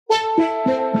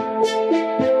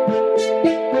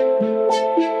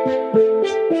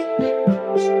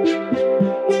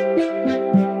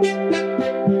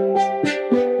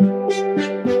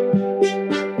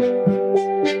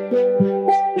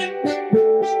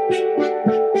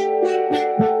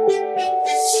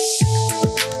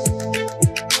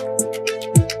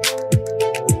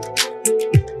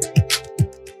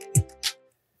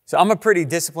I'm a pretty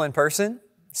disciplined person,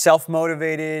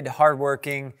 self-motivated,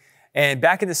 hardworking, and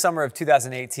back in the summer of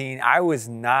 2018, I was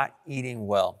not eating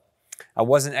well. I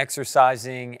wasn't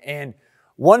exercising, and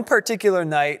one particular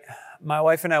night, my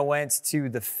wife and I went to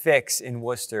the Fix in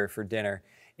Worcester for dinner,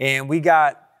 and we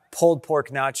got pulled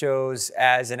pork nachos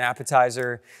as an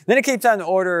appetizer. Then it came time to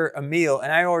order a meal,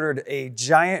 and I ordered a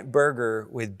giant burger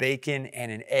with bacon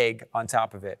and an egg on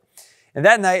top of it. And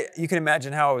that night, you can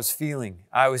imagine how I was feeling.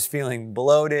 I was feeling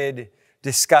bloated,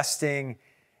 disgusting,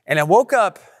 and I woke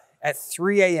up at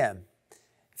 3 a.m.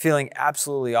 feeling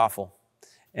absolutely awful.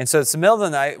 And so it's the middle of the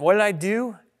night. What did I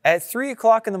do? At 3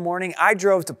 o'clock in the morning, I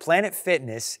drove to Planet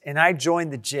Fitness and I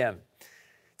joined the gym.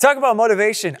 Talk about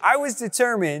motivation. I was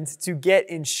determined to get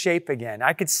in shape again.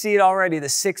 I could see it already, the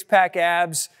six-pack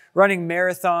abs, running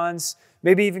marathons,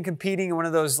 maybe even competing in one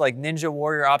of those like Ninja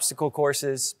Warrior obstacle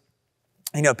courses.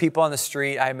 You know, people on the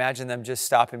street, I imagine them just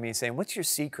stopping me and saying, "What's your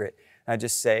secret?" And I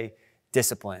just say,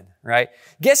 discipline, right?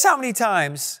 Guess how many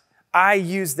times I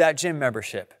used that gym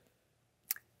membership?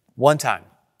 One time.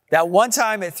 That one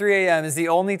time at 3 a.m. is the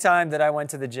only time that I went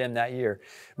to the gym that year.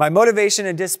 My motivation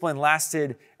and discipline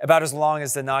lasted about as long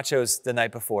as the nachos the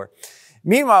night before.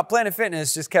 Meanwhile, Planet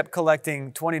Fitness just kept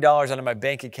collecting $20 out of my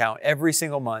bank account every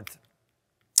single month.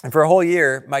 And for a whole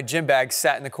year, my gym bag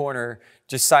sat in the corner,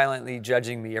 just silently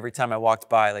judging me every time I walked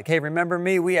by. Like, hey, remember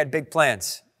me? We had big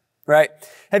plans, right?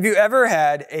 Have you ever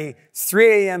had a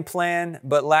 3 a.m. plan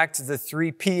but lacked the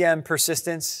 3 p.m.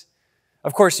 persistence?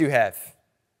 Of course you have,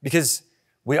 because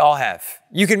we all have.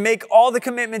 You can make all the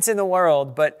commitments in the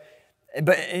world, but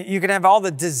you can have all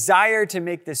the desire to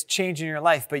make this change in your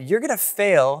life, but you're going to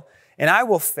fail, and I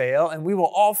will fail, and we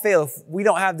will all fail if we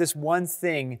don't have this one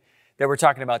thing that we're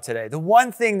talking about today, the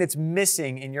one thing that's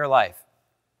missing in your life.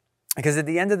 Because at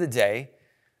the end of the day,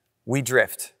 we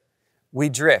drift. We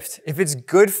drift. If it's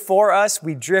good for us,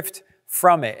 we drift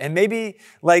from it. And maybe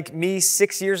like me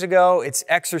 6 years ago, it's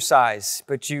exercise,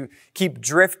 but you keep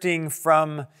drifting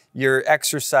from your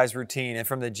exercise routine and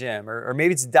from the gym. Or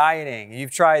maybe it's dieting.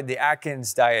 You've tried the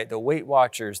Atkins diet, the Weight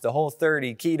Watchers, the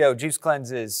Whole30, keto, juice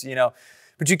cleanses,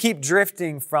 but you keep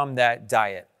drifting from that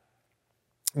diet.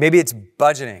 Maybe it's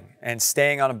budgeting and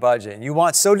staying on a budget. And you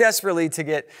want so desperately to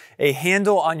get a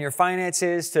handle on your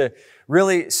finances, to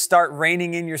really start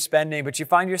reining in your spending, but you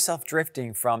find yourself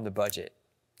drifting from the budget.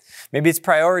 Maybe it's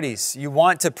priorities. You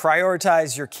want to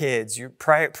prioritize your kids, you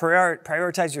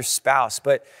prioritize your spouse,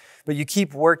 but you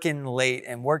keep working late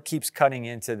and work keeps cutting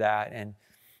into that. And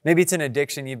maybe it's an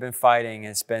addiction you've been fighting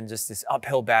and it's been just this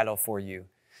uphill battle for you.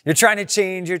 You're trying to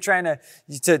change, you're trying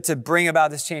to bring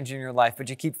about this change in your life, but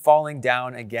you keep falling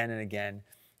down again and again,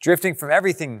 drifting from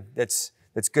everything that's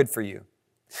good for you.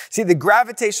 See, the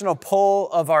gravitational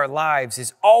pull of our lives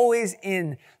is always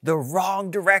in the wrong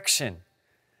direction.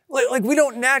 Like we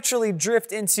don't naturally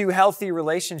drift into healthy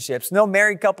relationships. No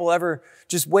married couple ever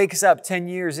just wakes up 10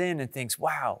 years in and thinks,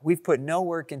 wow, we've put no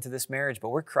work into this marriage, but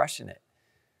we're crushing it.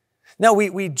 No,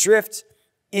 we drift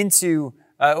into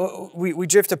we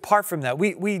drift apart from that.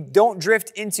 We don't drift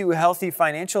into a healthy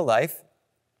financial life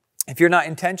if you're not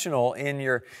intentional in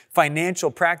your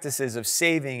financial practices of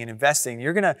saving and investing.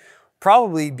 You're going to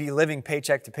probably be living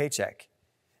paycheck to paycheck.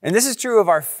 And this is true of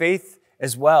our faith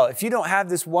as well. If you don't have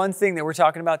this one thing that we're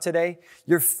talking about today,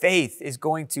 your faith is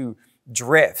going to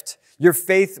drift. Your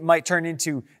faith might turn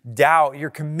into doubt. Your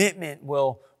commitment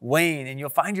will wane, and you'll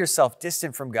find yourself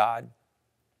distant from God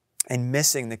and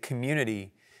missing the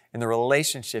community and the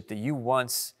relationship that you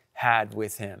once had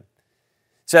with Him.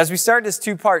 So as we start this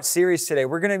 2-part series today,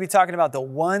 we're going to be talking about the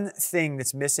one thing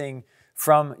that's missing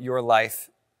from your life.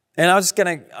 And I'm just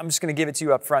going to give it to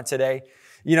you up front today.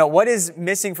 What is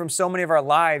missing from so many of our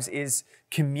lives is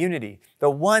community. The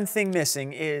one thing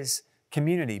missing is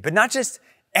community, but not just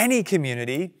any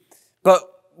community, but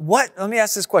let me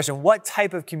ask this question. What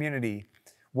type of community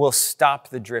will stop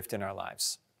the drift in our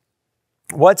lives?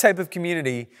 What type of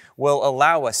community will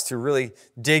allow us to really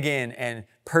dig in and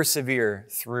persevere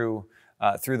through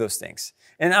those things?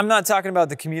 And I'm not talking about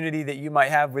the community that you might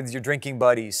have with your drinking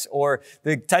buddies or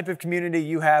the type of community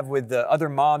you have with the other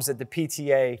moms at the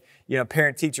PTA,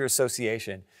 Parent-Teacher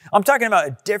Association. I'm talking about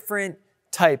a different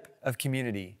type of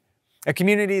community, a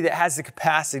community that has the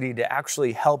capacity to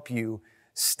actually help you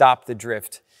stop the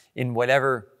drift in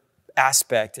whatever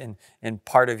aspect and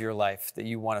part of your life that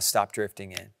you want to stop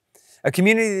drifting in. A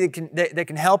community that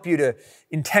can help you to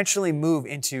intentionally move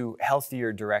into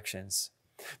healthier directions.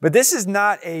 But this is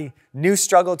not a new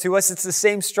struggle to us. It's the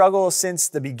same struggle since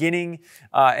the beginning.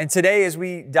 And today, as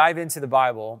we dive into the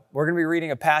Bible, we're going to be reading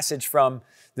a passage from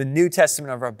the New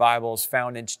Testament of our Bibles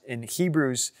found in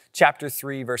Hebrews chapter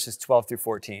 3, verses 12 through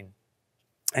 14.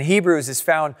 And Hebrews is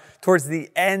found towards the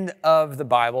end of the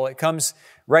Bible. It comes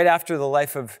right after the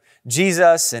life of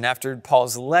Jesus and after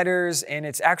Paul's letters, and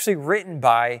it's actually written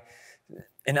by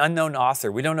an unknown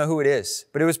author. We don't know who it is,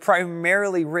 but it was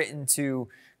primarily written to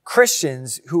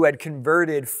Christians who had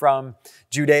converted from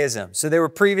Judaism. So they were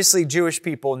previously Jewish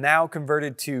people, now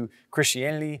converted to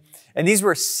Christianity, and these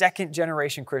were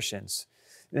second-generation Christians.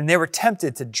 And they were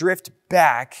tempted to drift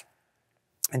back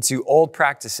into old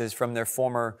practices from their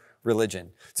former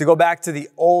religion, to go back to the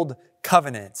old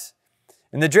covenant.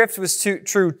 And the drift was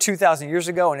true 2,000 years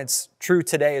ago, and it's true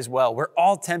today as well. We're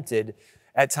all tempted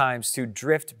at times to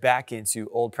drift back into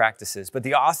old practices. But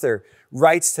the author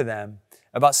writes to them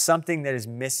about something that is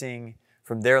missing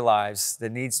from their lives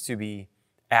that needs to be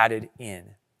added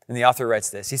in. And the author writes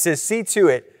this. He says, "See to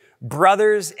it,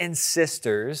 brothers and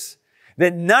sisters,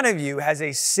 that none of you has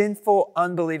a sinful,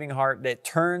 unbelieving heart that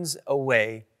turns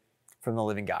away from the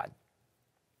living God."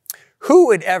 Who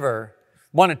would ever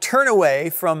want to turn away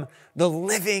from the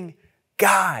living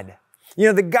God? You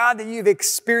know, the God that you've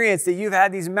experienced, that you've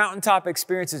had these mountaintop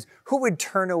experiences. Who would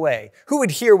turn away? Who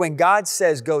would hear when God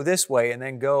says go this way and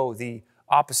then go the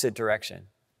opposite direction?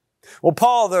 Well,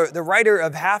 Paul, the writer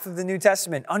of half of the New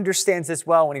Testament, understands this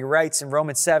well when he writes in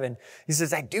Romans 7. He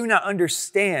says, "I do not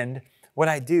understand what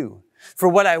I do. For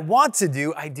what I want to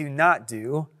do, I do not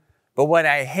do. But what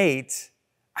I hate,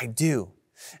 I do."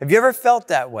 Have you ever felt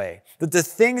that way? That the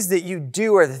things that you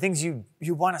do are the things you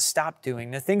want to stop doing.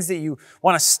 The things that you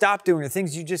want to stop doing are the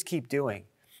things you just keep doing.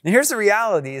 And here's the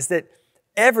reality is that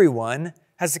everyone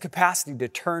has the capacity to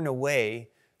turn away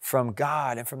from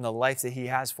God and from the life that He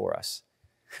has for us.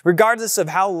 Regardless of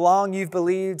how long you've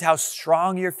believed, how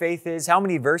strong your faith is, how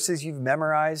many verses you've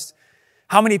memorized,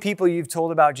 how many people you've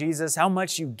told about Jesus, how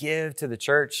much you give to the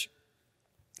church,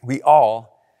 we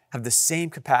all have the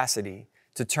same capacity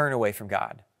to turn away from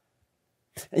God.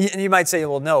 And you might say,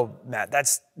 well, no, Matt,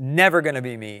 that's never going to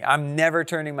be me. I'm never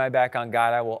turning my back on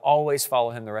God. I will always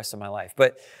follow Him the rest of my life.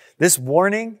 But this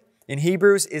warning in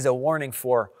Hebrews is a warning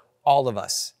for all of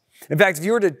us. In fact, if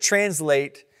you were to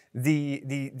translate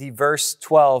the verse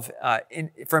 12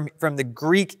 from the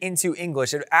Greek into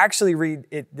English, it would actually read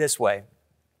it this way.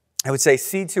 I would say,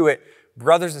 "See to it,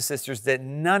 brothers and sisters, that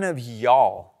none of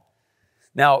y'all."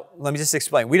 Now, let me just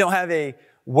explain. We don't have a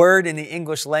word in the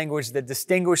English language that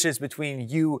distinguishes between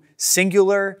you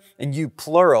singular and you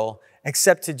plural,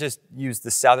 except to just use the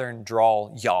Southern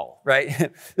drawl, y'all,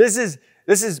 right? This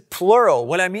is plural.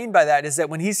 What I mean by that is that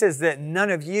when he says that none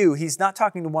of you, he's not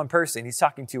talking to one person. He's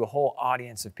talking to a whole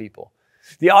audience of people.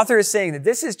 The author is saying that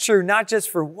this is true not just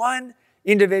for one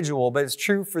individual, but it's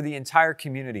true for the entire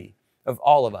community of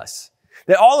all of us.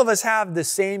 That all of us have the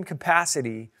same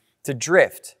capacity to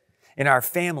drift in our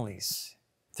families,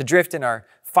 to drift in our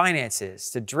finances,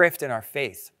 to drift in our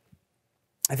faith.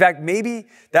 In fact, maybe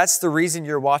that's the reason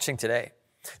you're watching today.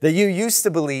 That you used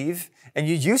to believe and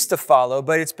you used to follow,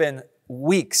 but it's been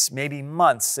weeks, maybe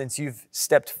months since you've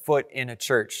stepped foot in a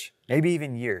church, maybe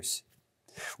even years.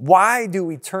 Why do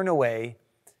we turn away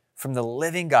from the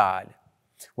living God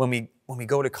when we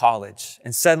go to college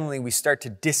and suddenly we start to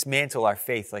dismantle our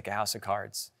faith like a house of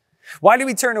cards? Why do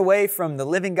we turn away from the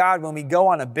living God when we go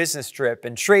on a business trip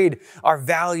and trade our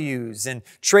values and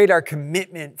trade our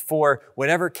commitment for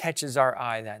whatever catches our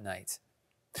eye that night?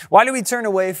 Why do we turn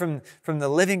away from the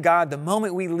living God the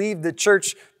moment we leave the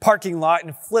church parking lot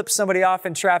and flip somebody off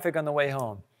in traffic on the way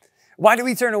home? Why do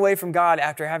we turn away from God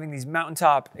after having these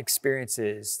mountaintop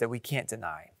experiences that we can't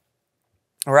deny?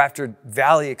 Or after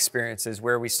valley experiences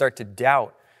where we start to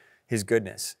doubt His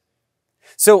goodness?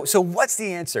 So what's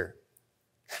the answer?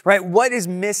 Right? What is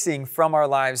missing from our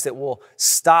lives that will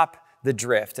stop the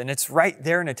drift? And it's right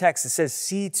there in the text. It says,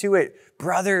 "See to it,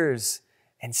 brothers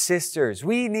and sisters."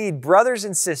 We need brothers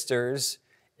and sisters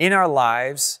in our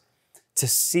lives to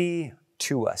see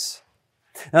to us.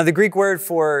 Now, the Greek word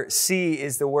for see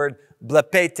is the word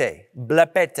blepete,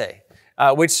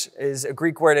 which is a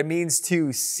Greek word. It means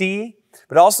to see,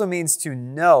 but also means to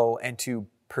know and to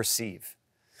perceive.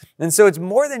 And so it's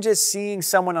more than just seeing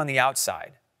someone on the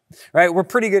outside. Right? We're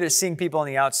pretty good at seeing people on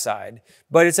the outside,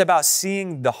 but it's about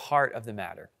seeing the heart of the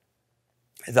matter,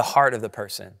 the heart of the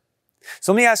person.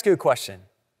 So let me ask you a question.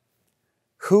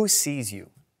 Who sees you?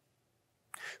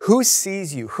 Who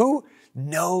sees you? Who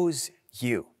knows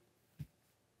you?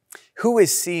 Who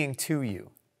is seeing to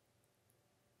you?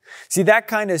 See, that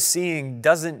kind of seeing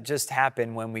doesn't just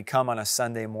happen when we come on a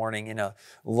Sunday morning in a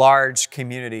large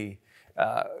community.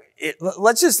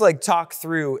 Let's just talk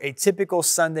through a typical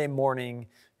Sunday morning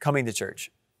coming to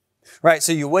church, right?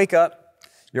 So you wake up,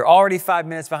 You're already 5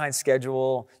 minutes behind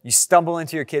schedule. You stumble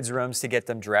into your kids' rooms to get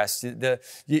them dressed.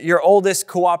 Your oldest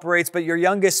cooperates, but your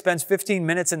youngest spends 15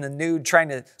 minutes in the nude trying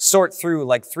to sort through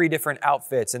like 3 different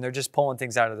outfits, and they're just pulling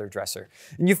things out of their dresser.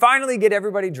 And you finally get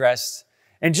everybody dressed,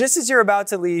 and just as you're about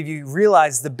to leave, you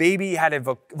realize the baby had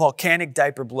a volcanic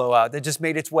diaper blowout that just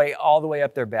made its way all the way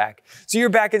up their back. So you're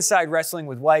back inside wrestling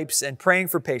with wipes and praying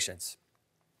for patience.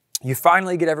 You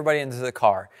finally get everybody into the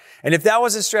car. And if that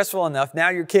wasn't stressful enough, now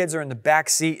your kids are in the back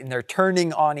seat and they're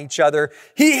turning on each other.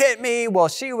 He hit me while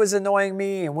she was annoying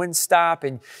me and wouldn't stop.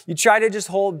 And you try to just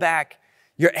hold back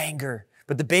your anger.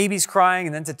 But the baby's crying,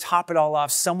 and then to top it all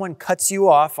off, someone cuts you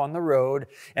off on the road.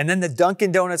 And then the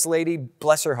Dunkin' Donuts lady,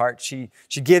 bless her heart, she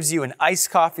gives you an iced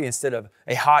coffee instead of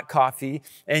a hot coffee.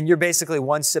 And you're basically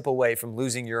one sip away from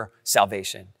losing your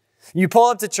salvation. You pull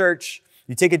up to church,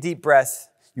 you take a deep breath,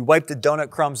 you wipe the donut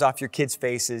crumbs off your kids'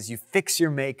 faces. You fix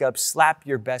your makeup, slap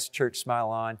your best church smile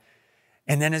on.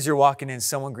 And then as you're walking in,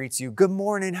 someone greets you, "Good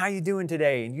morning, how you doing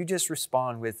today?" And you just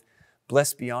respond with,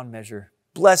 "Blessed beyond measure.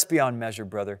 Blessed beyond measure,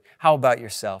 brother. How about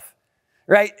yourself?"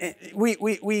 Right?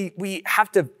 We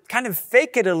have to kind of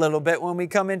fake it a little bit when we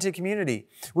come into community.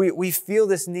 We feel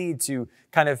this need to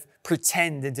kind of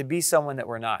pretend and to be someone that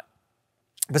we're not.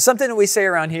 But something that we say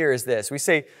around here is this. We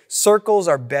say circles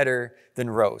are better than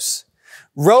rows.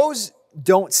 Rows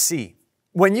don't see.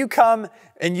 When you come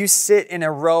and you sit in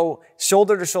a row,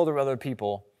 shoulder to shoulder with other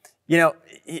people, you're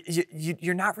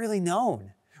not really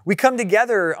known. We come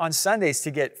together on Sundays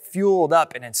to get fueled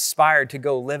up and inspired to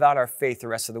go live out our faith the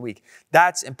rest of the week.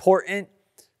 That's important,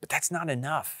 but that's not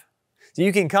enough. So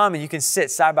you can come and you can sit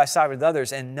side by side with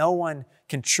others, and no one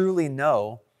can truly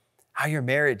know how your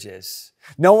marriage is.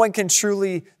 No one can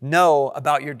truly know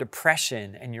about your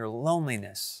depression and your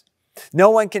loneliness. No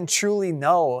one can truly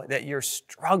know that you're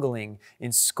struggling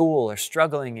in school or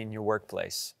struggling in your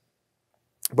workplace.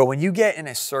 But when you get in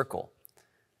a circle,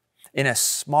 in a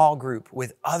small group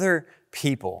with other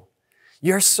people,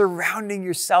 you're surrounding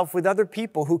yourself with other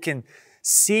people who can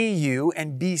see you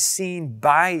and be seen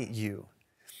by you.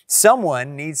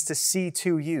 Someone needs to see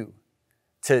to you,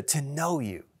 to know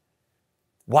you.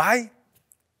 Why?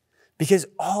 Because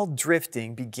all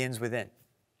drifting begins within.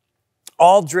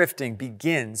 All drifting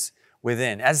begins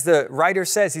within. As the writer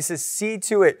says, he says, "See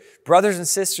to it, brothers and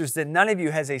sisters, that none of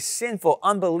you has a sinful,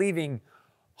 unbelieving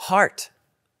heart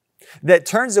that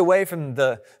turns away from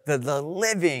the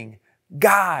living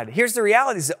God." Here's the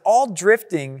reality, is that all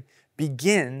drifting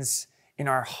begins in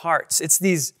our hearts. It's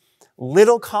these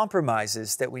little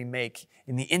compromises that we make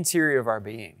in the interior of our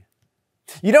being.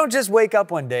 You don't just wake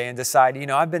up one day and decide,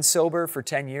 I've been sober for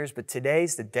 10 years, but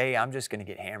today's the day I'm just going to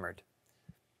get hammered.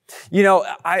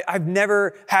 I've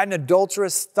never had an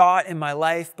adulterous thought in my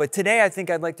life, but today I think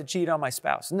I'd like to cheat on my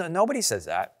spouse. No, nobody says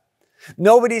that.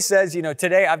 Nobody says,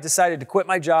 today I've decided to quit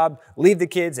my job, leave the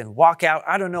kids, and walk out.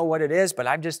 I don't know what it is, but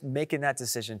I'm just making that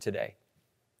decision today.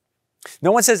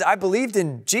 No one says, I believed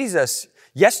in Jesus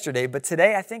yesterday, but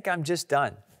today I think I'm just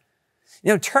done.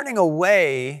 Turning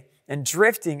away and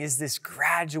drifting is this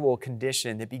gradual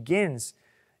condition that begins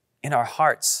in our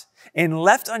hearts. And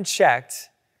left unchecked,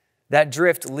 that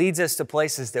drift leads us to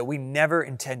places that we never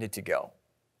intended to go.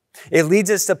 It leads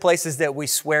us to places that we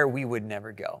swear we would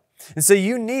never go. And so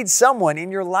you need someone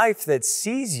in your life that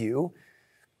sees you,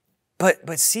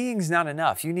 but seeing's not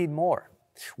enough. You need more.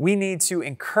 We need to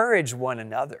encourage one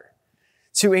another.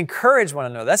 To encourage one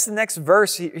another. That's the next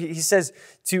verse. He says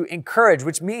to encourage,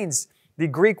 which means the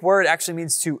Greek word actually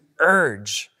means to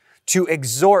urge, to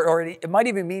exhort, or it might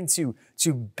even mean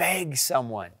to beg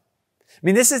someone.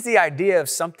 This is the idea of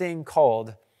something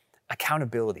called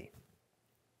accountability.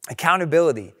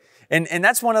 Accountability. And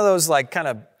that's one of those kind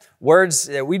of words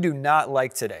that we do not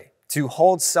like today. To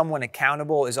hold someone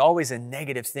accountable is always a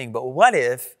negative thing. But what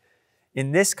if,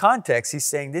 in this context, he's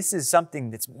saying this is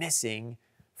something that's missing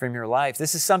from your life.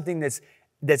 This is something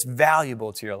that's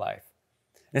valuable to your life.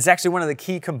 And it's actually one of the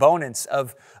key components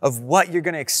of what you're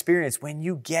going to experience when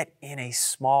you get in a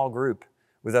small group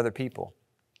with other people.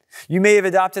 You may have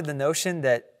adopted the notion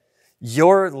that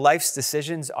your life's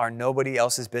decisions are nobody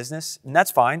else's business, and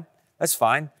that's fine. That's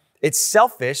fine. It's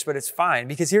selfish, but it's fine,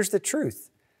 because here's the truth,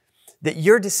 that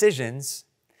your decisions,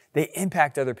 they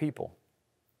impact other people.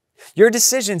 Your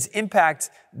decisions impact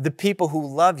the people who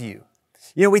love you.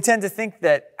 We tend to think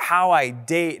that how I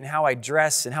date and how I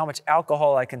dress and how much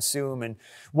alcohol I consume and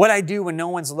what I do when no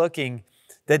one's looking,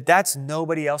 that's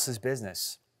nobody else's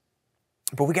business.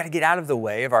 But we got to get out of the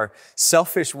way of our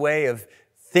selfish way of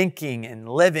thinking and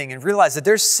living and realize that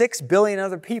there's 6 billion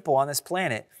other people on this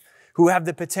planet who have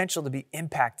the potential to be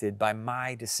impacted by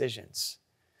my decisions.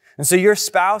 And so your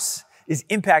spouse is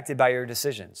impacted by your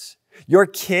decisions. Your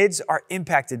kids are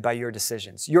impacted by your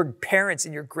decisions. Your parents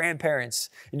and your grandparents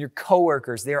and your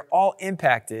coworkers, they are all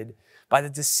impacted by the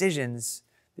decisions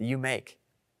that you make.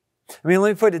 I mean, let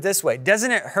me put it this way.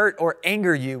 Doesn't it hurt or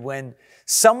anger you when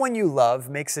someone you love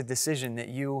makes a decision that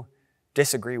you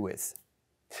disagree with?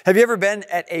 Have you ever been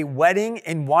at a wedding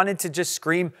and wanted to just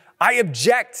scream, "I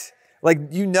object"? Like,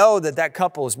 you know that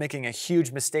couple is making a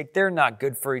huge mistake. They're not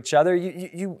good for each other.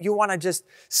 You want to just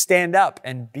stand up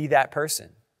and be that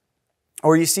person.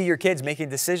 Or you see your kids making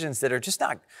decisions that are just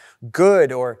not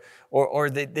good, or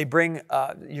they bring,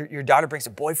 your daughter brings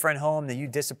a boyfriend home that you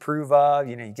disapprove of.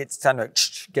 You get time to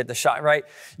get the shot right.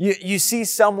 You see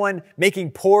someone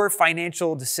making poor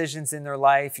financial decisions in their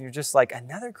life, and you're just like,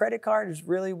 another credit card is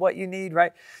really what you need,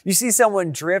 right? You see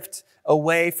someone drift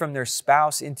away from their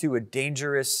spouse into a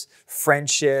dangerous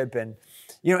friendship. And,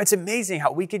 it's amazing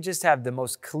how we could just have the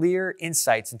most clear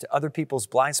insights into other people's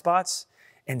blind spots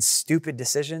and stupid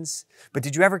decisions. But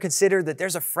did you ever consider that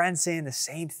there's a friend saying the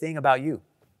same thing about you?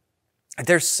 And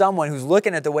there's someone who's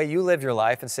looking at the way you live your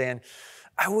life and saying,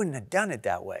 I wouldn't have done it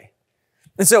that way.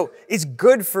 And so it's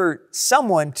good for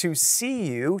someone to see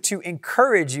you, to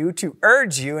encourage you, to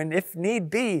urge you, and if need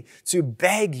be, to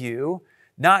beg you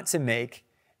not to make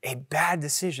a bad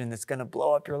decision that's going to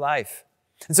blow up your life.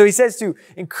 And so he says to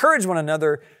encourage one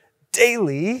another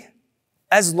daily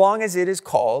as long as it is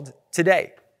called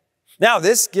today. Now,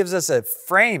 this gives us a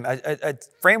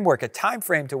framework, a time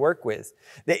frame to work with,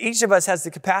 that each of us has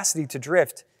the capacity to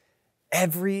drift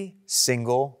every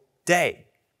single day.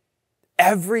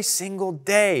 Every single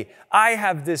day. I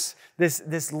have this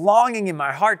longing in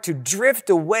my heart to drift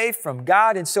away from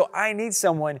God, and so I need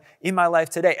someone in my life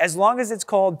today. As long as it's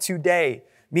called today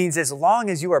means as long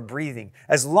as you are breathing,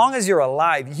 as long as you're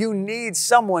alive, you need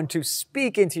someone to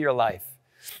speak into your life,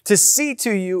 to see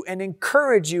to you and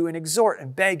encourage you and exhort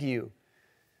and beg you.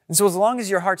 And so as long as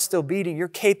your heart's still beating, you're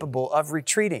capable of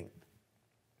retreating.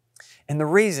 And the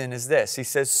reason is this. He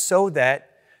says, so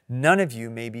that none of you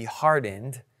may be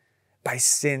hardened by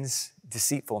sin's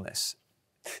deceitfulness.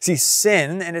 See,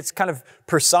 sin, and it's kind of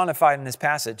personified in this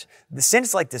passage, the sin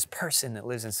is like this person that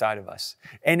lives inside of us.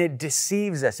 And it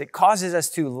deceives us. It causes us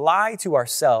to lie to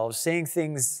ourselves, saying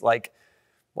things like,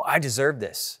 well, I deserve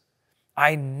this.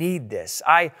 I need this.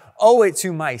 I owe it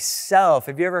to myself.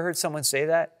 Have you ever heard someone say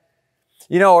that?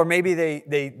 Or maybe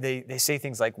they say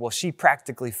things like, well, she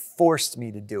practically forced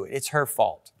me to do it. It's her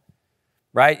fault,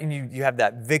 right? And you have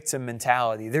that victim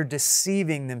mentality. They're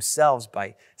deceiving themselves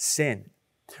by sin.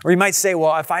 Or you might say,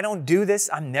 well, if I don't do this,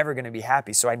 I'm never going to be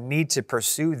happy. So I need to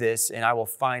pursue this and I will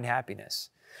find happiness.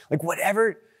 Like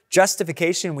whatever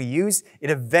justification we use,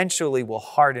 it eventually will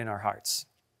harden our hearts.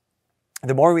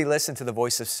 The more we listen to the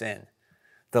voice of sin,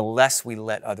 the less we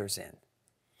let others in.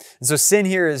 And so sin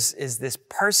here is this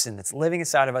person that's living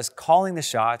inside of us, calling the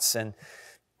shots and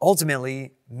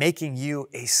ultimately making you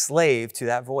a slave to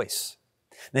that voice.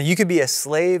 Now, you could be a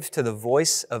slave to the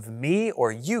voice of me,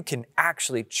 or you can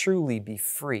actually truly be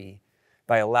free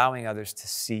by allowing others to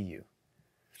see you.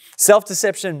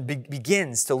 Self-deception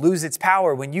begins to lose its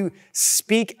power when you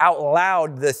speak out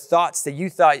loud the thoughts that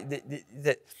you thought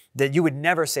that you would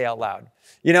never say out loud.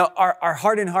 Our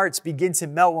hardened hearts begin to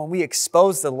melt when we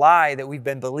expose the lie that we've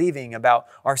been believing about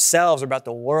ourselves or about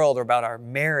the world or about our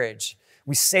marriage.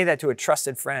 We say that to a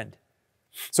trusted friend.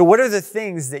 So what are the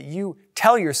things that you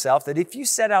tell yourself that if you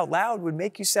said out loud would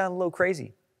make you sound a little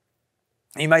crazy?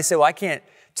 And you might say, well, I can't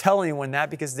tell anyone that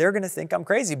because they're going to think I'm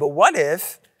crazy. But what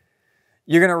if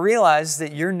you're going to realize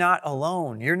that you're not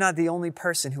alone? You're not the only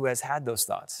person who has had those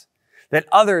thoughts, that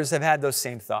others have had those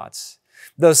same thoughts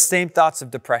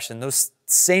of depression, those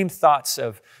same thoughts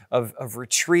of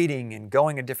retreating and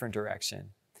going a different direction.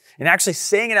 And actually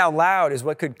saying it out loud is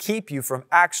what could keep you from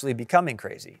actually becoming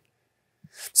crazy.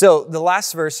 So the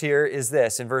last verse here is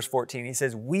this, in verse 14. He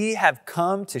says, we have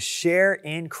come to share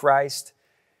in Christ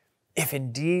if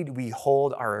indeed we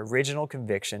hold our original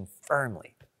conviction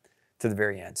firmly to the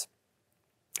very end.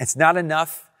 It's not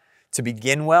enough to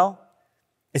begin well.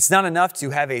 It's not enough to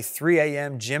have a 3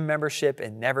 a.m. gym membership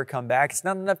and never come back. It's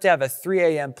not enough to have a 3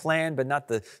 a.m. plan, but not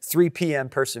the 3 p.m.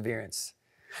 perseverance.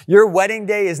 Your wedding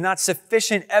day is not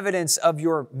sufficient evidence of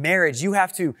your marriage. You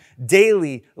have to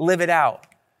daily live it out.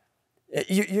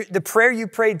 The prayer you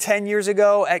prayed 10 years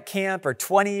ago at camp or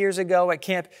 20 years ago at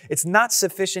camp, it's not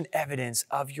sufficient evidence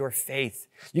of your faith.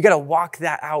 You got to walk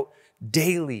that out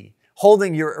daily,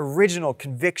 holding your original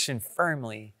conviction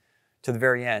firmly to the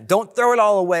very end. Don't throw it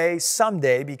all away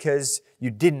someday because you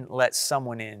didn't let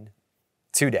someone in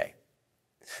today.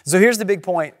 So here's the big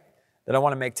point that I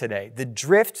want to make today. The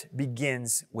drift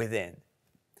begins within.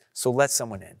 So let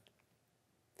someone in.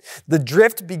 The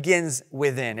drift begins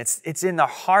within. It's in the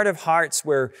heart of hearts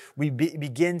where we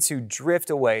begin to drift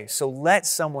away. So let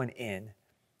someone in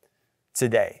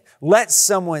today. Let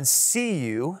someone see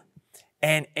you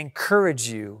and encourage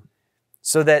you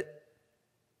so that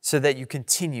you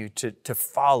continue to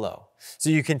follow, so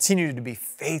you continue to be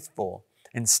faithful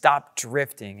and stop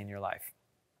drifting in your life.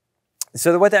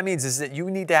 So what that means is that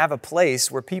you need to have a place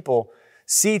where people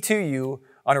see to you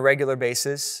on a regular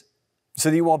basis so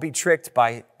that you won't be tricked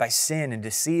by sin and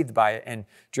deceived by it and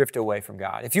drift away from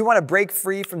God. If you want to break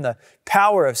free from the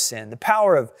power of sin, the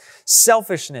power of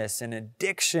selfishness and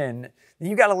addiction, then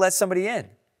you got to let somebody in.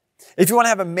 If you want to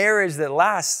have a marriage that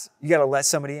lasts, you got to let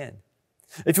somebody in.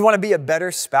 If you want to be a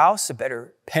better spouse, a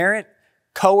better parent,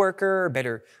 coworker, a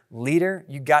better leader,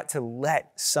 you got to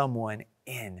let someone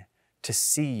in to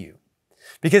see you.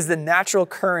 Because the natural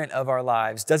current of our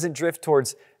lives doesn't drift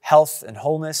towards health and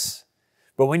wholeness.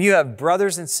 But when you have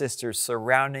brothers and sisters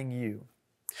surrounding you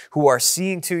who are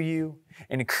seeing to you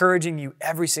and encouraging you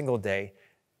every single day,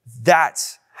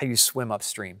 that's how you swim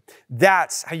upstream.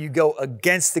 That's how you go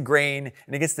against the grain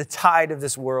and against the tide of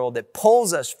this world that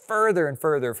pulls us further and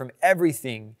further from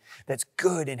everything that's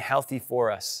good and healthy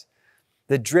for us.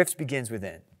 The drift begins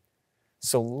within.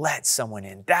 So let someone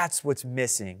in. That's what's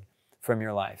missing from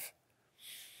your life.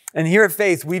 And here at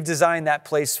Faith, we've designed that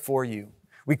place for you.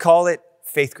 We call it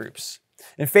Faith Groups.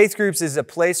 And Faith Groups is a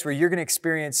place where you're going to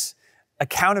experience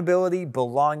accountability,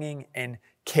 belonging, and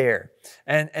care.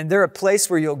 And they're a place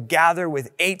where you'll gather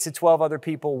with 8 to 12 other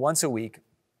people once a week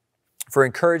for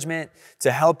encouragement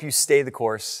to help you stay the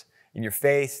course in your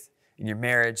faith, in your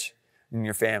marriage, in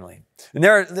your family. And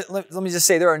let me just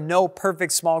say, there are no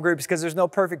perfect small groups because there's no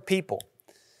perfect people.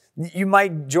 You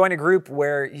might join a group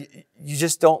where you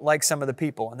just don't like some of the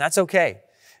people, and that's okay.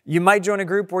 You might join a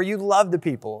group where you love the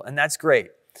people, and that's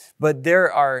great. But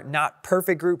there are not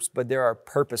perfect groups, but there are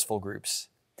purposeful groups.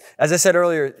 As I said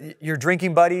earlier, your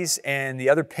drinking buddies and the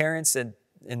other parents and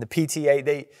the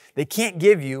PTA, they can't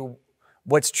give you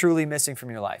what's truly missing from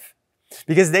your life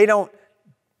because they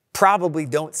probably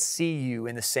don't see you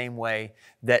in the same way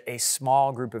that a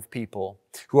small group of people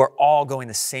who are all going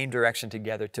the same direction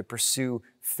together to pursue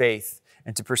faith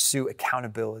and to pursue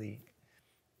accountability.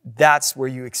 That's where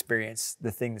you experience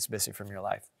the thing that's missing from your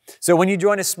life. So when you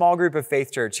join a small group of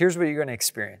Faith Church, here's what you're going to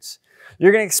experience.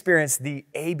 You're going to experience the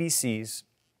ABCs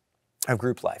of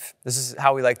group life. This is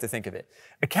how we like to think of it.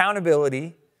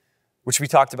 Accountability, which we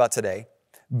talked about today,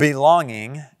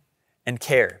 belonging, and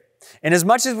care. And as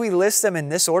much as we list them in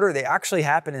this order, they actually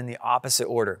happen in the opposite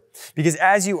order. Because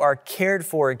as you are cared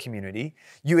for in community,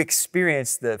 you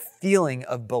experience the feeling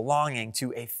of belonging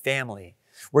to a family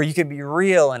where you can be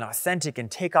real and authentic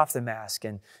and take off the mask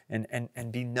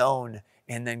and be known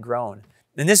and then grown.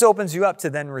 And this opens you up to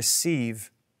then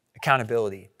receive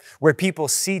accountability, where people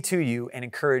see to you and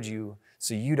encourage you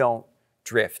so you don't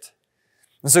drift.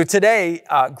 And so today,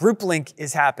 Group Link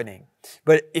is happening.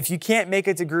 But if you can't make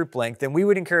it to Group Link, then we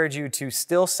would encourage you to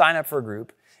still sign up for a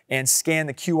group and scan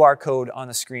the QR code on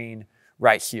the screen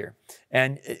right here.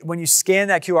 And when you scan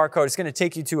that QR code, it's going to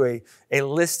take you to a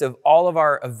list of all of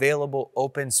our available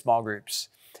open small groups.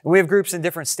 And we have groups in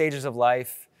different stages of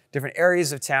life, different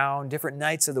areas of town, different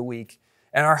nights of the week.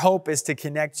 And our hope is to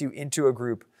connect you into a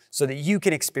group so that you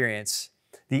can experience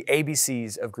the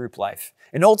ABCs of group life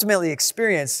and ultimately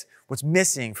experience what's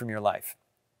missing from your life.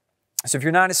 So if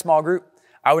you're not in a small group,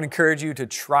 I would encourage you to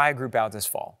try a group out this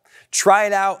fall. Try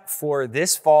it out for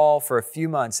this fall for a few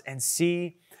months and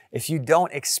see if you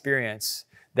don't experience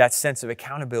that sense of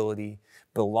accountability,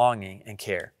 belonging, and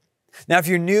care. Now, if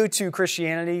you're new to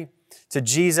Christianity, to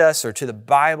Jesus, or to the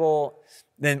Bible,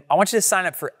 then I want you to sign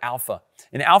up for Alpha.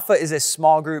 And Alpha is a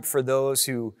small group for those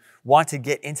who want to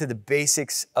get into the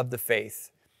basics of the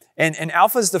faith. And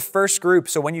Alpha is the first group.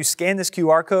 So when you scan this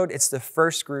QR code, it's the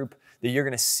first group that you're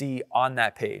going to see on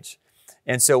that page.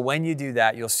 And so when you do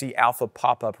that, you'll see Alpha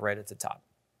pop up right at the top.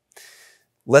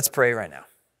 Let's pray right now.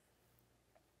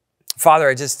 Father,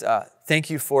 I just thank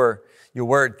you for your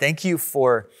word. Thank you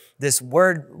for this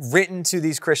word written to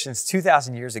these Christians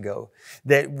 2,000 years ago,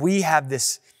 that we have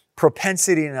this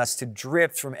propensity in us to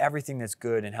drift from everything that's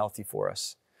good and healthy for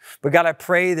us. But God, I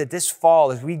pray that this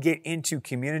fall, as we get into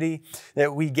community,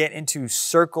 that we get into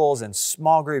circles and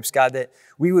small groups, God, that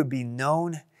we would be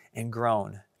known and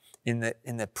grown in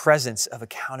the presence of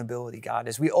accountability, God,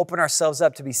 as we open ourselves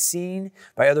up to be seen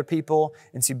by other people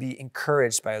and to be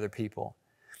encouraged by other people.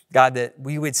 God, that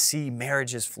we would see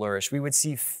marriages flourish. We would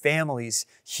see families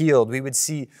healed. We would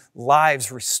see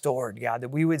lives restored, God, that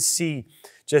we would see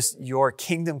just your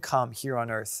kingdom come here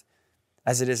on earth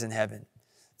as it is in heaven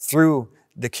through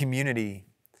the community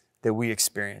that we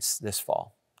experience this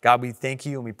fall. God, we thank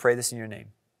you and we pray this in your name.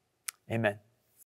 Amen.